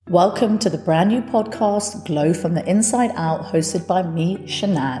Welcome to the brand new podcast, Glow from the Inside Out, hosted by me,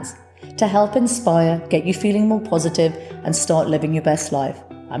 Shanaz, to help inspire, get you feeling more positive, and start living your best life.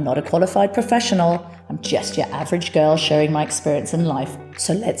 I'm not a qualified professional, I'm just your average girl sharing my experience in life.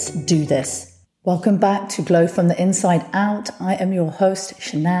 So let's do this. Welcome back to Glow from the Inside Out. I am your host,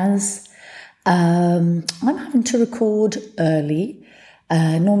 Shanaz. I'm having to record early.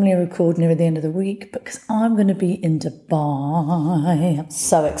 Normally I record near the end of the week because I'm going to be in Dubai. I'm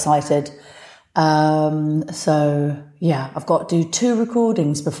so excited. I've got to do 2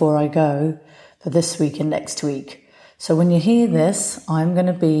 recordings before I go for this week and next week. So when you hear this, I'm going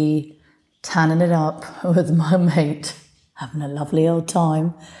to be tanning it up with my mate, having a lovely old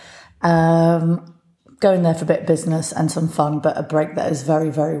time. Going there for a bit of business and some fun, but a break that is very,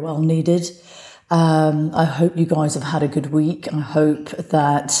 very well needed. I hope you guys have had a good week. I hope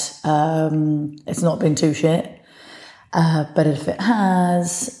that it's not been too shit. But if it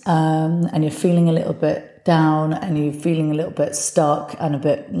has, and you're feeling a little bit down and you're feeling a little bit stuck and a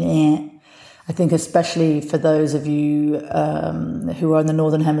bit I think especially for those of you who are in the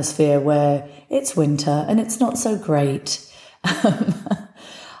Northern Hemisphere where it's winter and it's not so great.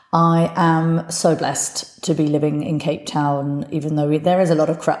 I am so blessed to be living in Cape Town, even though there is a lot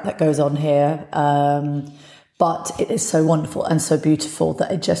of crap that goes on here. But it is so wonderful and so beautiful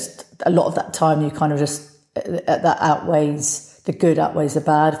that a lot of that time you kind of just, that outweighs, the good outweighs the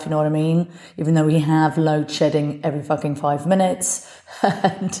bad, if you know what I mean. Even though we have load shedding every fucking 5 minutes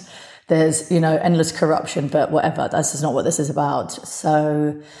and there's, endless corruption, but whatever, that's just not what this is about.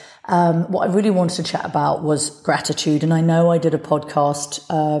 So, what I really wanted to chat about was gratitude. And I know I did a podcast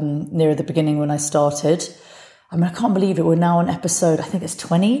near the beginning when I started. I mean, I can't believe it. We're now on episode, I think it's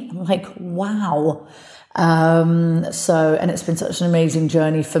 20. I'm like, wow. And it's been such an amazing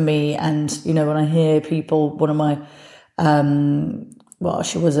journey for me. And, when I hear people, one of my,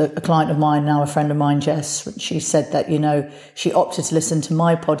 she was a client of mine, now a friend of mine, Jess, she said that, she opted to listen to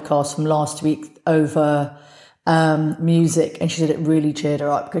my podcast from last week over music, and she said it really cheered her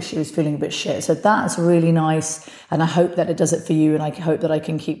up because she was feeling a bit shit. So that's really nice, and I hope that it does it for you, and I hope that I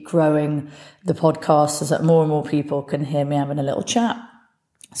can keep growing the podcast so that more and more people can hear me having a little chat.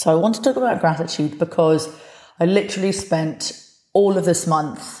 So I want to talk about gratitude because I literally spent all of this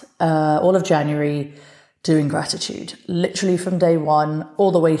month, all of January, doing gratitude, literally from day one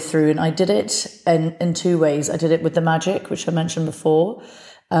all the way through. And I did it in 2 ways. I did it with the magic, which I mentioned before,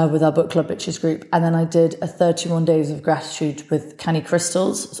 with our book club bitches group. And then I did a 31 days of gratitude with Canny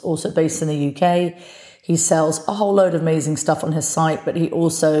Crystals. It's also based in the UK. He sells a whole load of amazing stuff on his site, but he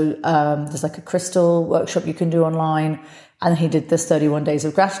also, there's like a crystal workshop you can do online. And he did this 31 days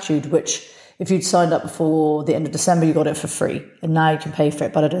of gratitude, which if you'd signed up before the end of December, you got it for free. And now you can pay for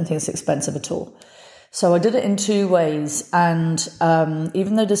it, but I don't think it's expensive at all. So I did it in 2 ways. And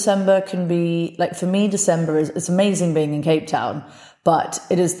even though December can be, like for me, December it's amazing being in Cape Town, but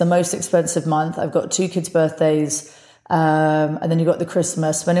it is the most expensive month. I've got 2 kids' birthdays, and then you've got the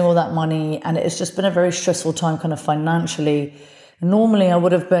Christmas, spending all that money. And it's just been a very stressful time kind of financially. Normally I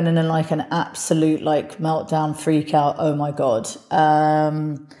would have been in an absolute meltdown, freak out. Oh my God.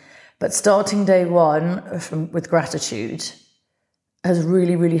 But starting day one with gratitude has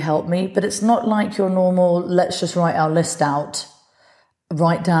really, really helped me. But it's not like your normal, let's just write our list out,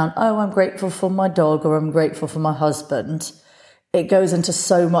 write down, oh, I'm grateful for my dog or I'm grateful for my husband. It goes into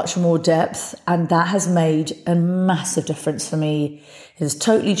so much more depth, and that has made a massive difference for me. It has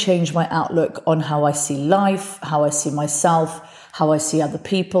totally changed my outlook on how I see life, how I see myself, how I see other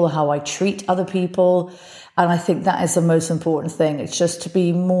people, how I treat other people. And I think that is the most important thing. It's just to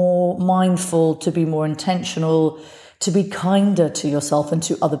be more mindful, to be more intentional, to be kinder to yourself and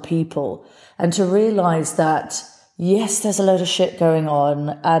to other people, and to realize that, yes, there's a load of shit going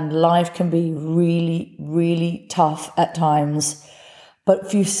on and life can be really, really tough at times. But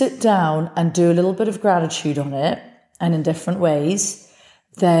if you sit down and do a little bit of gratitude on it, and in different ways,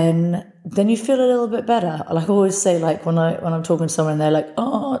 then you feel a little bit better. Like I always say, when I'm talking to someone and they're like,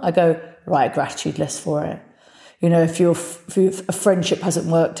 oh, I go, write a gratitude list for it. If a friendship hasn't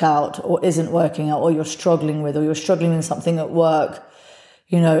worked out or isn't working out, or you're struggling with something at work,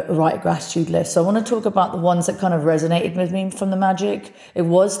 write a gratitude list. So I want to talk about the ones that kind of resonated with me from the magic. It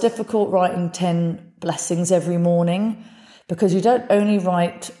was difficult writing 10 blessings every morning because you don't only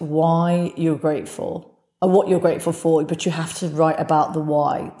write why you're grateful or what you're grateful for, but you have to write about the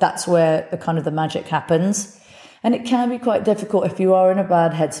why. That's where the magic happens. And it can be quite difficult if you are in a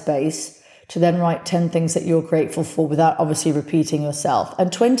bad headspace to then write 10 things that you're grateful for without obviously repeating yourself.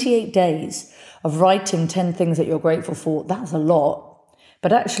 And 28 days of writing 10 things that you're grateful for, that's a lot.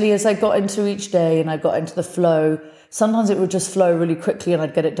 But actually, as I got into each day and I got into the flow, sometimes it would just flow really quickly and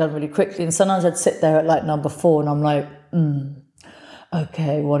I'd get it done really quickly. And sometimes I'd sit there at like number 4 and I'm like,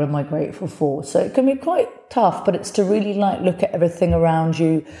 okay, what am I grateful for? So it can be quite tough, but it's to really like look at everything around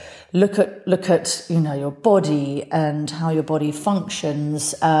you, look at your body and how your body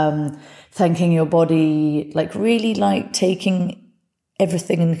functions, thanking your body, like really like taking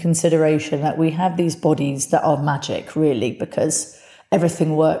everything into consideration, that we have these bodies that are magic, really, because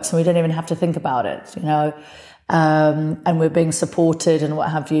everything works and we don't even have to think about it, and we're being supported and what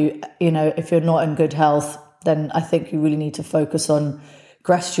have you. If you're not in good health, then I think you really need to focus on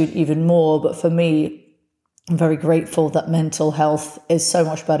gratitude even more. But for me, I'm very grateful that mental health is so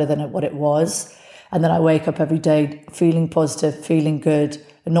much better than what it was. And then I wake up every day feeling positive, feeling good,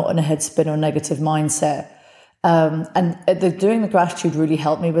 and not in a headspin or negative mindset. Doing the gratitude really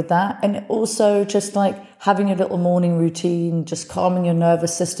helped me with that. And also just like having a little morning routine, just calming your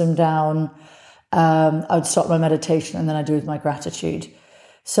nervous system down. I would start my meditation and then I do with my gratitude.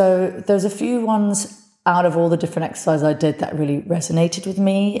 So there's a few ones out of all the different exercises I did that really resonated with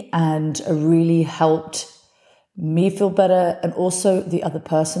me and really helped me feel better and also the other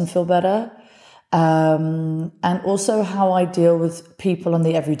person feel better. And also how I deal with people in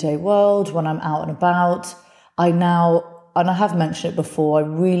the everyday world when I'm out and about. And I have mentioned it before, I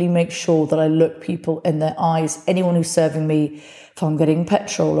really make sure that I look people in their eyes, anyone who's serving me, if I'm getting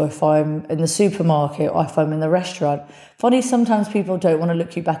petrol or if I'm in the supermarket or if I'm in the restaurant. Funny, sometimes people don't want to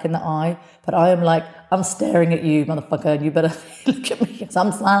look you back in the eye, but I am like, I'm staring at you, motherfucker, and you better look at me because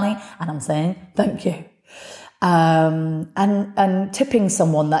I'm smiling and I'm saying thank you. And tipping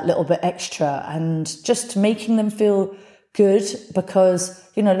someone that little bit extra and just making them feel good, because,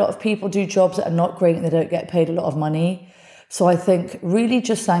 a lot of people do jobs that are not great and they don't get paid a lot of money. So I think really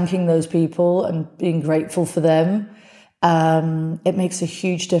just thanking those people and being grateful for them, it makes a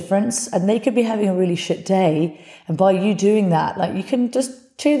huge difference. And they could be having a really shit day. And by you doing that, like, you can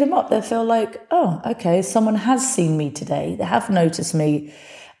just cheer them up. They feel like, oh, okay, someone has seen me today. They have noticed me.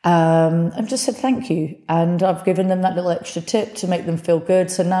 I've just said thank you. And I've given them that little extra tip to make them feel good.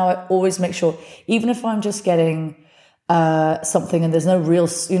 So now I always make sure, even if I'm just getting something and there's no real,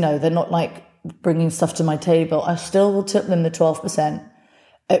 they're not like bringing stuff to my table, I still will tip them the 12%.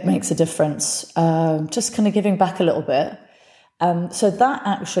 It makes a difference. Just kind of giving back a little bit. So that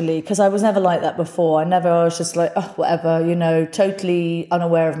actually, because I was never like that before. I was just like, oh, whatever, totally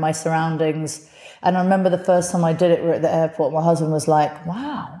unaware of my surroundings. And I remember the first time I did it, we were at the airport. My husband was like,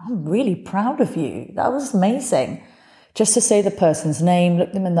 wow, I'm really proud of you. That was amazing. Just to say the person's name,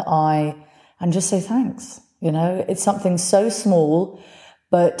 look them in the eye and just say thanks. It's something so small,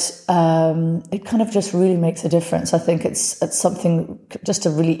 but it kind of just really makes a difference. I think it's something, just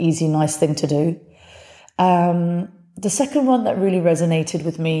a really easy, nice thing to do. The second one that really resonated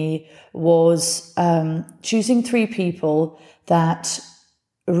with me was choosing 3 people that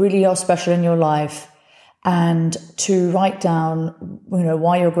really are special in your life and to write down,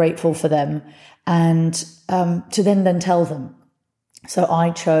 why you're grateful for them and to then tell them. So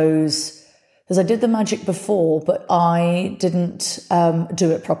I chose, because I did the magic before, but I didn't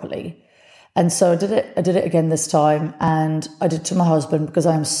do it properly. And so I did it again this time, and I did it to my husband because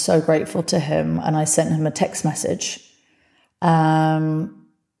I am so grateful to him. And I sent him a text message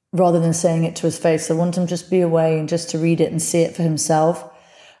rather than saying it to his face. I wanted him just be away and just to read it and see it for himself.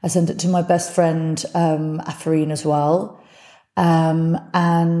 I sent it to my best friend, Afarine, as well. And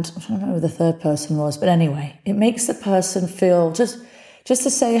I don't know who the third person was, but anyway, it makes the person feel just to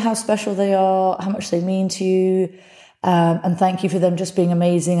say how special they are, how much they mean to you, and thank you for them just being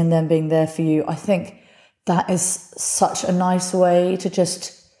amazing and them being there for you. I think that is such a nice way to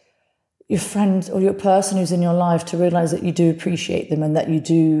just, your friend or your person who's in your life, to realize that you do appreciate them and that you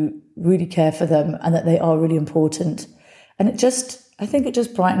do really care for them and that they are really important. And I think it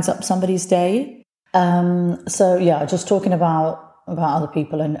just brightens up somebody's day. So yeah, just talking about other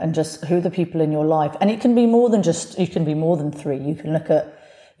people and just who are the people in your life. And it can be more than 3. You can look at,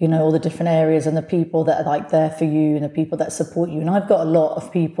 all the different areas and the people that are like there for you and the people that support you. And I've got a lot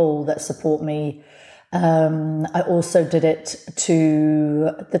of people that support me. I also did it to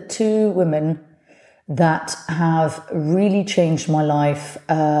the 2 women that have really changed my life,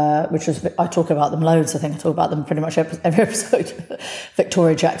 which was, I talk about them loads. I think I talk about them pretty much every episode.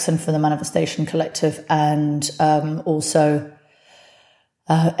 Victoria Jackson from the Manifestation Collective, and also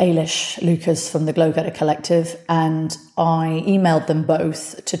Ailish Lucas from the Glow Getter Collective. And I emailed them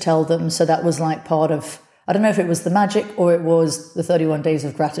both to tell them. So that was like part of, I don't know if it was the magic or it was the 31 days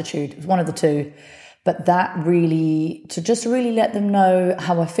of gratitude. It was one of the 2. But that really, to just really let them know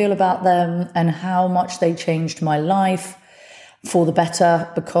how I feel about them and how much they changed my life. for the better,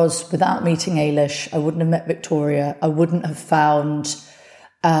 because without meeting Ailish, I wouldn't have met Victoria. I wouldn't have found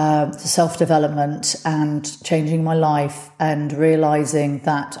self-development and changing my life and realizing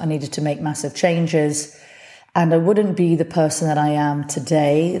that I needed to make massive changes. And I wouldn't be the person that I am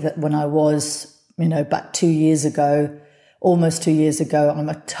today, that when I was, back 2 years ago, almost 2 years ago. I'm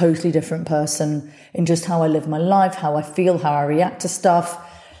a totally different person in just how I live my life, how I feel, how I react to stuff,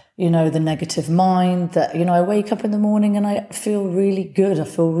 the negative mind that, I wake up in the morning and I feel really good. I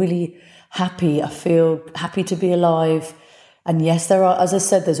feel really happy. I feel happy to be alive. And yes, there are, as I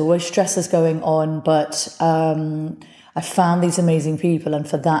said, there's always stresses going on, but I found these amazing people, and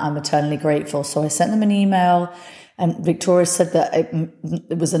for that I'm eternally grateful. So I sent them an email, and Victoria said that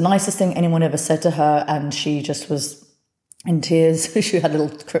it was the nicest thing anyone ever said to her, and she just was in tears. She had a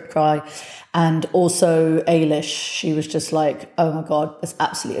little cry. And also Ailish, she was just like, oh my God, it's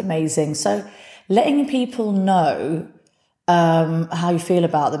absolutely amazing. So letting people know how you feel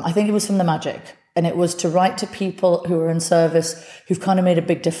about them. I think it was from the magic. And it was to write to people who are in service, who've kind of made a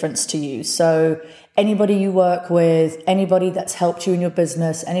big difference to you. So anybody you work with, anybody that's helped you in your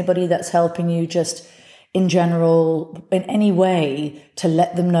business, anybody that's helping you just in general, in any way, to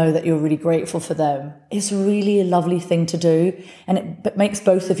let them know that you're really grateful for them is really a lovely thing to do. And it makes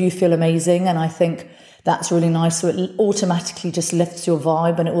both of you feel amazing. And I think that's really nice. So it automatically just lifts your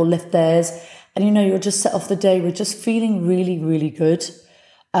vibe and it will lift theirs. And you'll just set off the day with just feeling really, really good.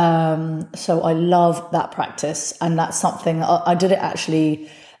 So I love that practice, and that's something I did it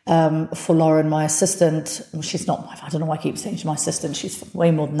actually for Lauren, my assistant. She's not I don't know why I keep saying she's my assistant. She's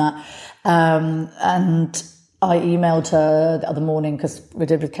way more than that. And I emailed her the other morning, because we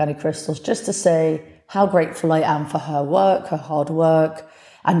did with Candy Crystals, just to say how grateful I am for her work, her hard work,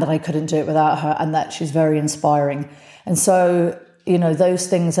 and that I couldn't do it without her, and that she's very inspiring. And so, those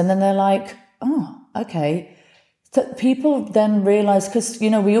things, and then they're like, oh, okay. That people then realize, because,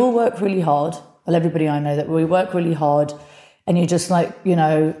 we all work really hard. Well, everybody I know that we work really hard, and you're just like,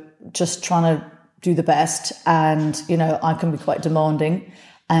 just trying to do the best. And, I can be quite demanding.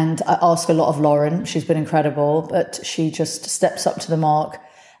 And I ask a lot of Lauren. She's been incredible, but she just steps up to the mark.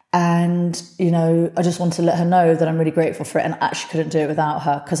 And, I just want to let her know that I'm really grateful for it. And I actually couldn't do it without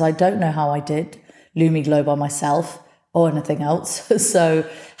her, because I don't know how I did Lumi Glow by myself or anything else. So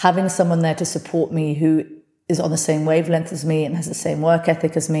having someone there to support me who is on the same wavelength as me and has the same work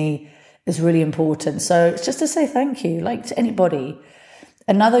ethic as me is really important. So it's just to say thank you, like to anybody.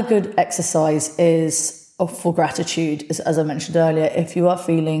 Another good exercise is for gratitude, is, as I mentioned earlier, if you are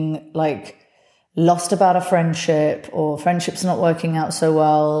feeling like lost about a friendship, or friendship's not working out so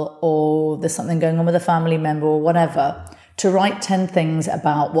well, or there's something going on with a family member or whatever, to write 10 things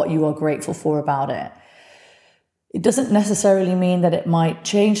about what you are grateful for about it. It doesn't necessarily mean that it might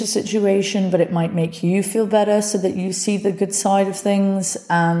change the situation, but it might make you feel better so that you see the good side of things,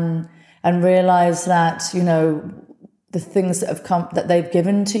 and realize that, the things that have come, that they've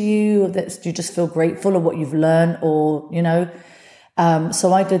given to you, that you just feel grateful, or what you've learned, or,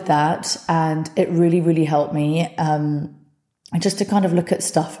 so I did that, and it really, really helped me. And just to kind of look at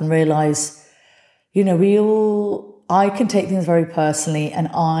stuff and realize, I can take things very personally, and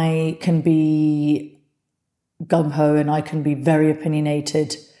I can be gung-ho, and I can be very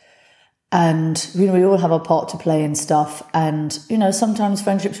opinionated, and we all have a part to play in stuff. And sometimes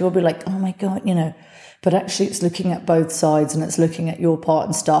friendships will be like, oh my God, but actually it's looking at both sides, and it's looking at your part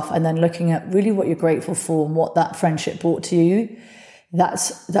and stuff, and then looking at really what you're grateful for and what that friendship brought to you.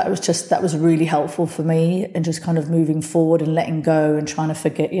 That was really helpful for me, and just kind of moving forward and letting go and trying to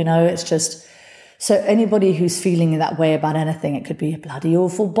forget. It's just, so anybody who's feeling that way about anything, it could be a bloody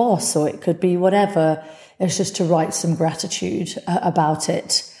awful boss, or it could be whatever. It's just to write some gratitude about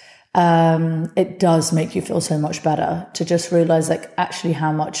it. It does make you feel so much better to just realize, like, actually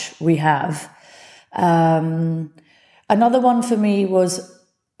how much we have. Another one for me was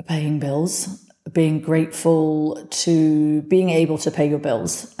paying bills, being grateful to being able to pay your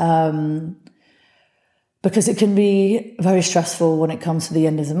bills. Because it can be very stressful when it comes to the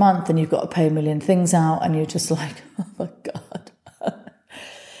end of the month, and you've got to pay a million things out, and you're just like, oh my God.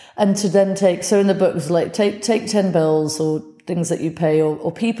 And to then so in the book, it's like, take 10 bills or things that you pay,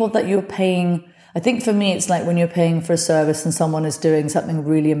 or people that you're paying. I think for me, it's like when you're paying for a service and someone is doing something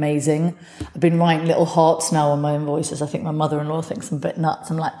really amazing. I've been writing little hearts now on my invoices. I think my mother-in-law thinks I'm a bit nuts.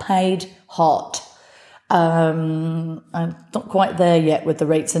 I'm like, paid heart. I'm not quite there yet with the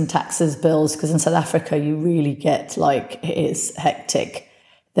rates and taxes bills, because in South Africa, you really get, like, it is hectic.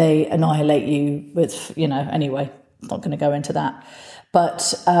 They annihilate you with, anyway, I'm not going to go into that.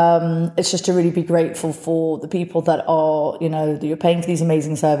 But it's just to really be grateful for the people that are, that you're paying for these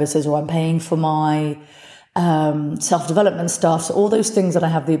amazing services, or I'm paying for my self-development stuff. So all those things that I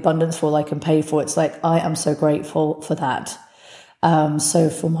have the abundance for, I can pay for. It's like, I am so grateful for that. So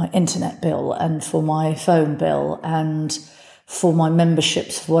for my internet bill and for my phone bill and for my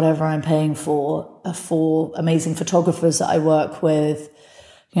memberships, for whatever I'm paying for amazing photographers that I work with,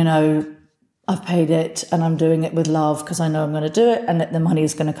 I've paid it and I'm doing it with love because I know I'm going to do it and that the money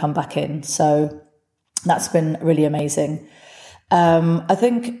is going to come back in. So that's been really amazing. I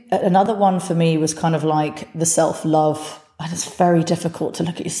think another one for me was kind of like the self-love. And it's very difficult to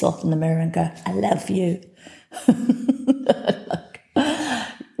look at yourself in the mirror and go, I love you.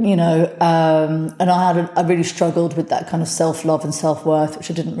 And I really struggled with that kind of self-love and self-worth, which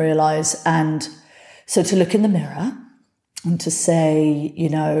I didn't realize. And so to look in the mirror and to say,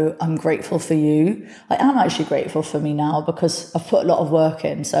 I'm grateful for you. I am actually grateful for me now because I've put a lot of work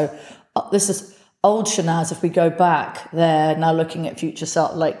in. So this is old Shanaz. If we go back there, now looking at future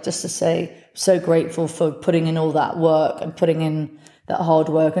self, just to say, so grateful for putting in all that work and putting in that hard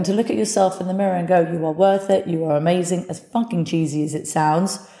work, and to look at yourself in the mirror and go, you are worth it. You are amazing. As fucking cheesy as it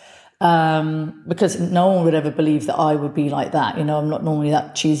sounds. Because no one would ever believe that I would be like that. I'm not normally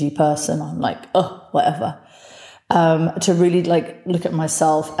that cheesy person. I'm like, oh, whatever. To really look at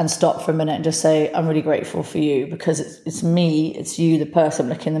myself and stop for a minute and just say, I'm really grateful for you because it's me, it's you, the person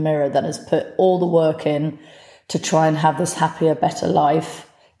looking in the mirror that has put all the work in to try and have this happier, better life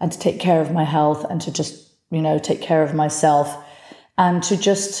and to take care of my health and to just, take care of myself and to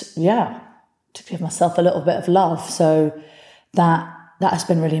just, to give myself a little bit of love. So that has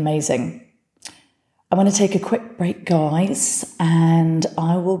been really amazing. I'm going to take a quick break, guys, and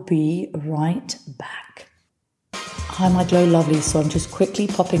I will be right back. Hi, my Glow Lovelies. So I'm just quickly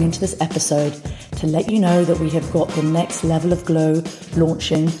popping into this episode to let you know that we have got the next level of glow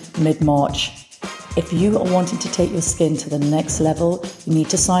launching mid-March. If you are wanting to take your skin to the next level, you need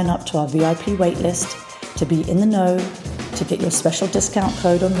to sign up to our VIP waitlist to be in the know, to get your special discount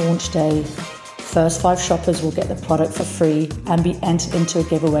code on launch day. First 5 shoppers will get the product for free and be entered into a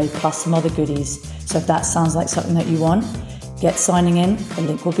giveaway plus some other goodies. So if that sounds like something that you want, get signing in. The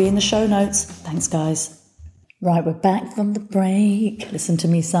link will be in the show notes. Thanks, guys. Right, we're back from the break. Listen to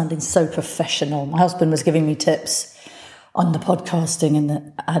me sounding so professional. My husband was giving me tips on the podcasting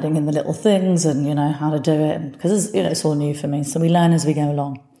and adding in the little things and, how to do it. Because, it's all new for me. So we learn as we go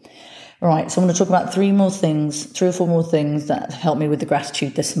along. Right, so I'm going to talk about 3 or 4 more things that helped me with the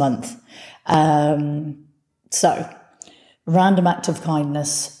gratitude this month. So random act of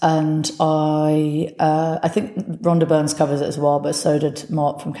kindness, and I think Rhonda Burns covers it as well, but so did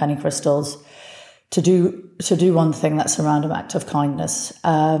Mark from Canny Crystals. To do one thing that's a random act of kindness,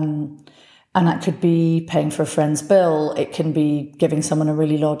 and that could be paying for a friend's bill. It can be giving someone a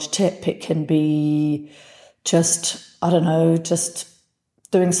really large tip. It can be just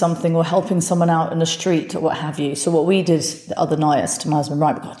doing something or helping someone out in the street or what have you. So what we did the other night, to my husband,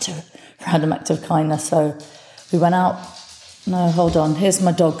 right, we've got to do a random act of kindness. So we went out. No, hold on. Here's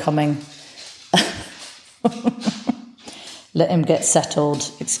my dog coming. Let him get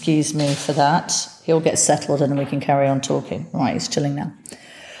settled. Excuse me for that. He'll get settled and then we can carry on talking. Right, he's chilling now.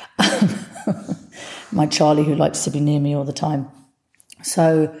 My Charlie, who likes to be near me all the time.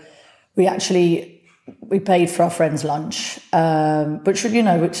 So we paid for our friend's lunch, which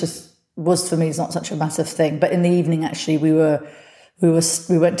was for me is not such a massive thing. But in the evening, actually, we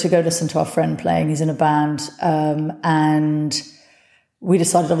went to go listen to our friend playing. He's in a band, and we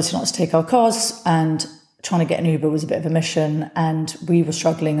decided obviously not to take our cars, and trying to get an Uber was a bit of a mission, and we were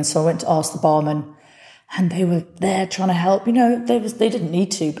struggling. And so I went to ask the barman, and they were there trying to help. They didn't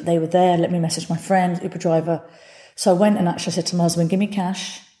need to, but they were there. Let me message my friend, Uber driver. So I went and actually said to my husband, give me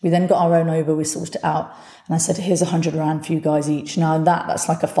cash. We then got our own Uber, we sorted it out. And I said, here's 100 Rand for you guys each. Now that's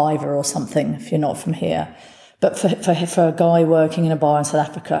like a £5 or something if you're not from here. But for a guy working in a bar in South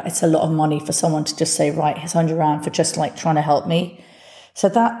Africa, it's a lot of money for someone to just say, right, here's 100 Rand for just trying to help me. So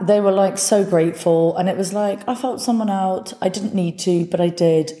that they were so grateful. And it was I felt someone out. I didn't need to, but I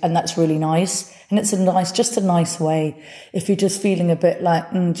did. And that's really nice. And it's just a nice way. If you're just feeling a bit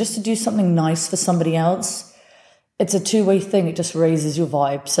just to do something nice for somebody else, it's a two-way thing. It just raises your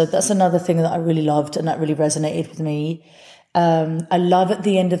vibe. So that's another thing that I really loved and that really resonated with me. I love at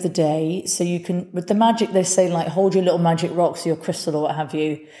the end of the day. So you can, with the magic, they say hold your little magic rocks, your crystal or what have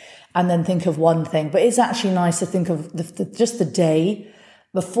you, and then think of one thing. But it's actually nice to think of just the day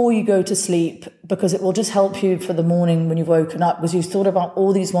before you go to sleep, because it will just help you for the morning when you've woken up, because you've thought about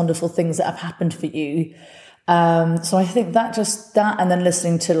all these wonderful things that have happened for you. So I think that and then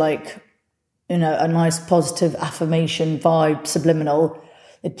listening to a nice positive affirmation vibe, subliminal,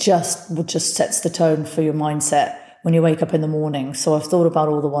 it just sets the tone for your mindset when you wake up in the morning. So I've thought about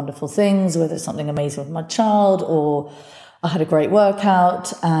all the wonderful things, whether it's something amazing with my child or I had a great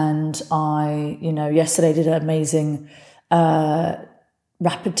workout, and I, yesterday did an amazing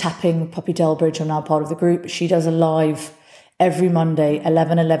rapid tapping with Poppy Delbridge. I'm now part of the group. She does a live every Monday,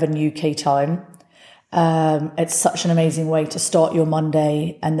 11:11 UK time. It's such an amazing way to start your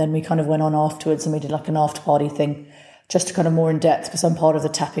Monday. And then we kind of went on afterwards and we did like an after party thing, just to kind of more in depth, because I'm part of the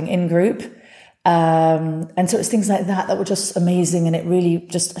tapping in group. And so it's things like that were just amazing. And it really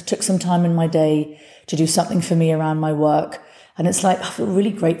I took some time in my day to do something for me around my work. And it's like, I feel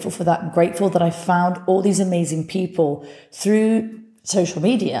really grateful for that. I'm grateful that I found all these amazing people through social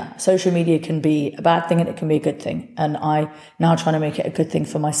media. Social media can be a bad thing and it can be a good thing. And I now trying to make it a good thing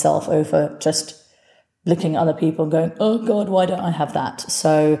for myself over just looking at other people and going, oh God, why don't I have that?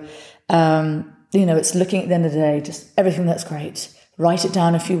 So, it's looking at the end of the day, just everything that's great. Write it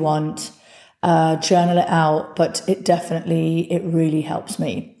down if you want, journal it out, but it really helps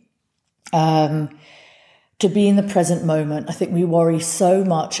me. To be in the present moment. I think we worry so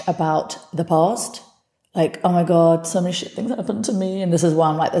much about the past. Like, oh my God, so many shit things happened to me and this is why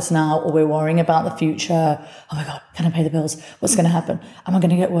I'm like this now. Or we're worrying about the future. Oh my God, can I pay the bills? What's going to happen? Am I going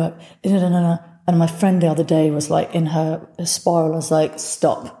to get work? And my friend the other day was like in her spiral. I was like,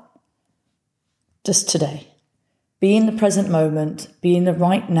 stop. Just today. Be in the present moment. Be in the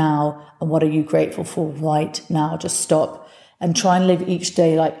right now. And what are you grateful for right now? Just stop and try and live each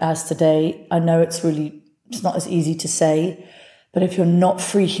day like as today. I know it's not as easy to say, but if you're not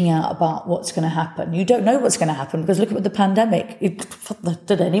freaking out about what's going to happen, you don't know what's going to happen, because look at the pandemic.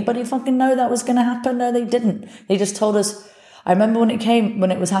 Did anybody fucking know that was going to happen? No, they didn't. They just told us. I remember when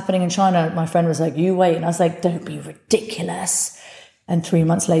it was happening in China, my friend was like, you wait. And I was like, don't be ridiculous. And 3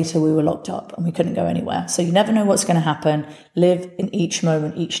 months later, we were locked up and we couldn't go anywhere. So you never know what's going to happen. Live in each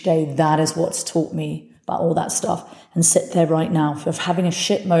moment, each day. That is what's taught me about all that stuff. And sit there right now. If you're having a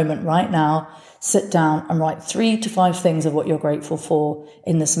shit moment right now, sit down and write 3 to 5 things of what you're grateful for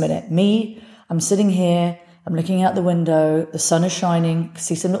in this minute. Me, I'm sitting here, I'm looking out the window, the sun is shining,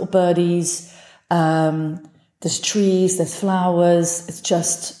 see some little birdies, there's trees, there's flowers,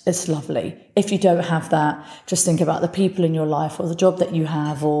 it's lovely. If you don't have that, just think about the people in your life or the job that you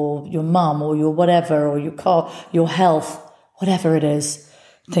have or your mum or your whatever or your car, your health, whatever it is.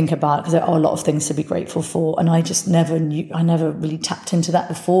 Think about it, because there are a lot of things to be grateful for, and I never really tapped into that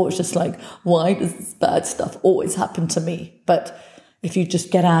before. It's just like, why does this bad stuff always happen to me? But if you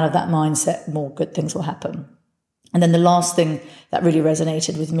just get out of that mindset, more good things will happen. And then the last thing that really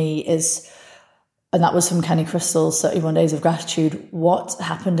resonated with me and that was from Canny Crystal's 31 Days of Gratitude. What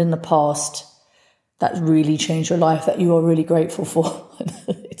happened in the past that really changed your life that you are really grateful for?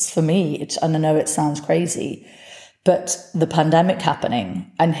 It's for me. And I know it sounds crazy, but the pandemic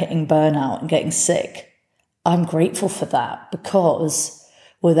happening and hitting burnout and getting sick, I'm grateful for that, because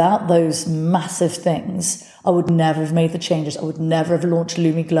without those massive things, I would never have made the changes. I would never have launched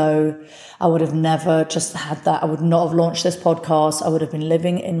Lumi Glow. I would have never just had that. I would not have launched this podcast. I would have been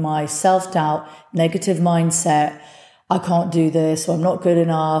living in my self-doubt, negative mindset. I can't do this, or I'm not good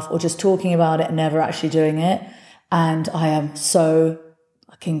enough, or just talking about it and never actually doing it. And I am so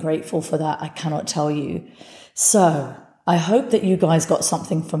fucking grateful for that. I cannot tell you. So I hope that you guys got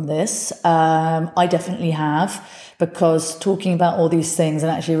something from this. I definitely have, because talking about all these things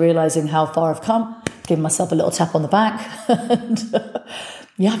and actually realizing how far I've come, giving myself a little tap on the back. And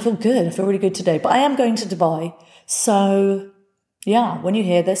I feel good. I feel really good today. But I am going to Dubai. So yeah, when you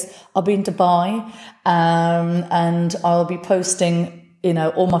hear this, I'll be in Dubai, and I'll be posting,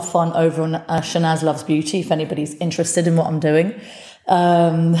 all my fun over on Shanaz Loves Beauty, if anybody's interested in what I'm doing.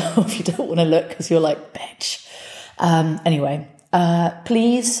 If you don't want to look because you're like, bitch. Anyway,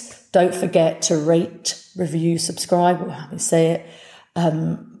 please don't forget to rate, review, subscribe, or how we say it,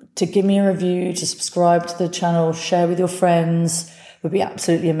 to give me a review, to subscribe to the channel, share with your friends would be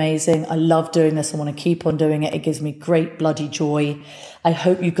absolutely amazing. I love doing this. I want to keep on doing it. It gives me great bloody joy. I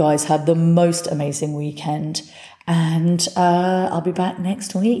hope you guys have the most amazing weekend, and I'll be back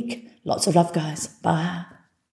next week. Lots of love, guys. Bye.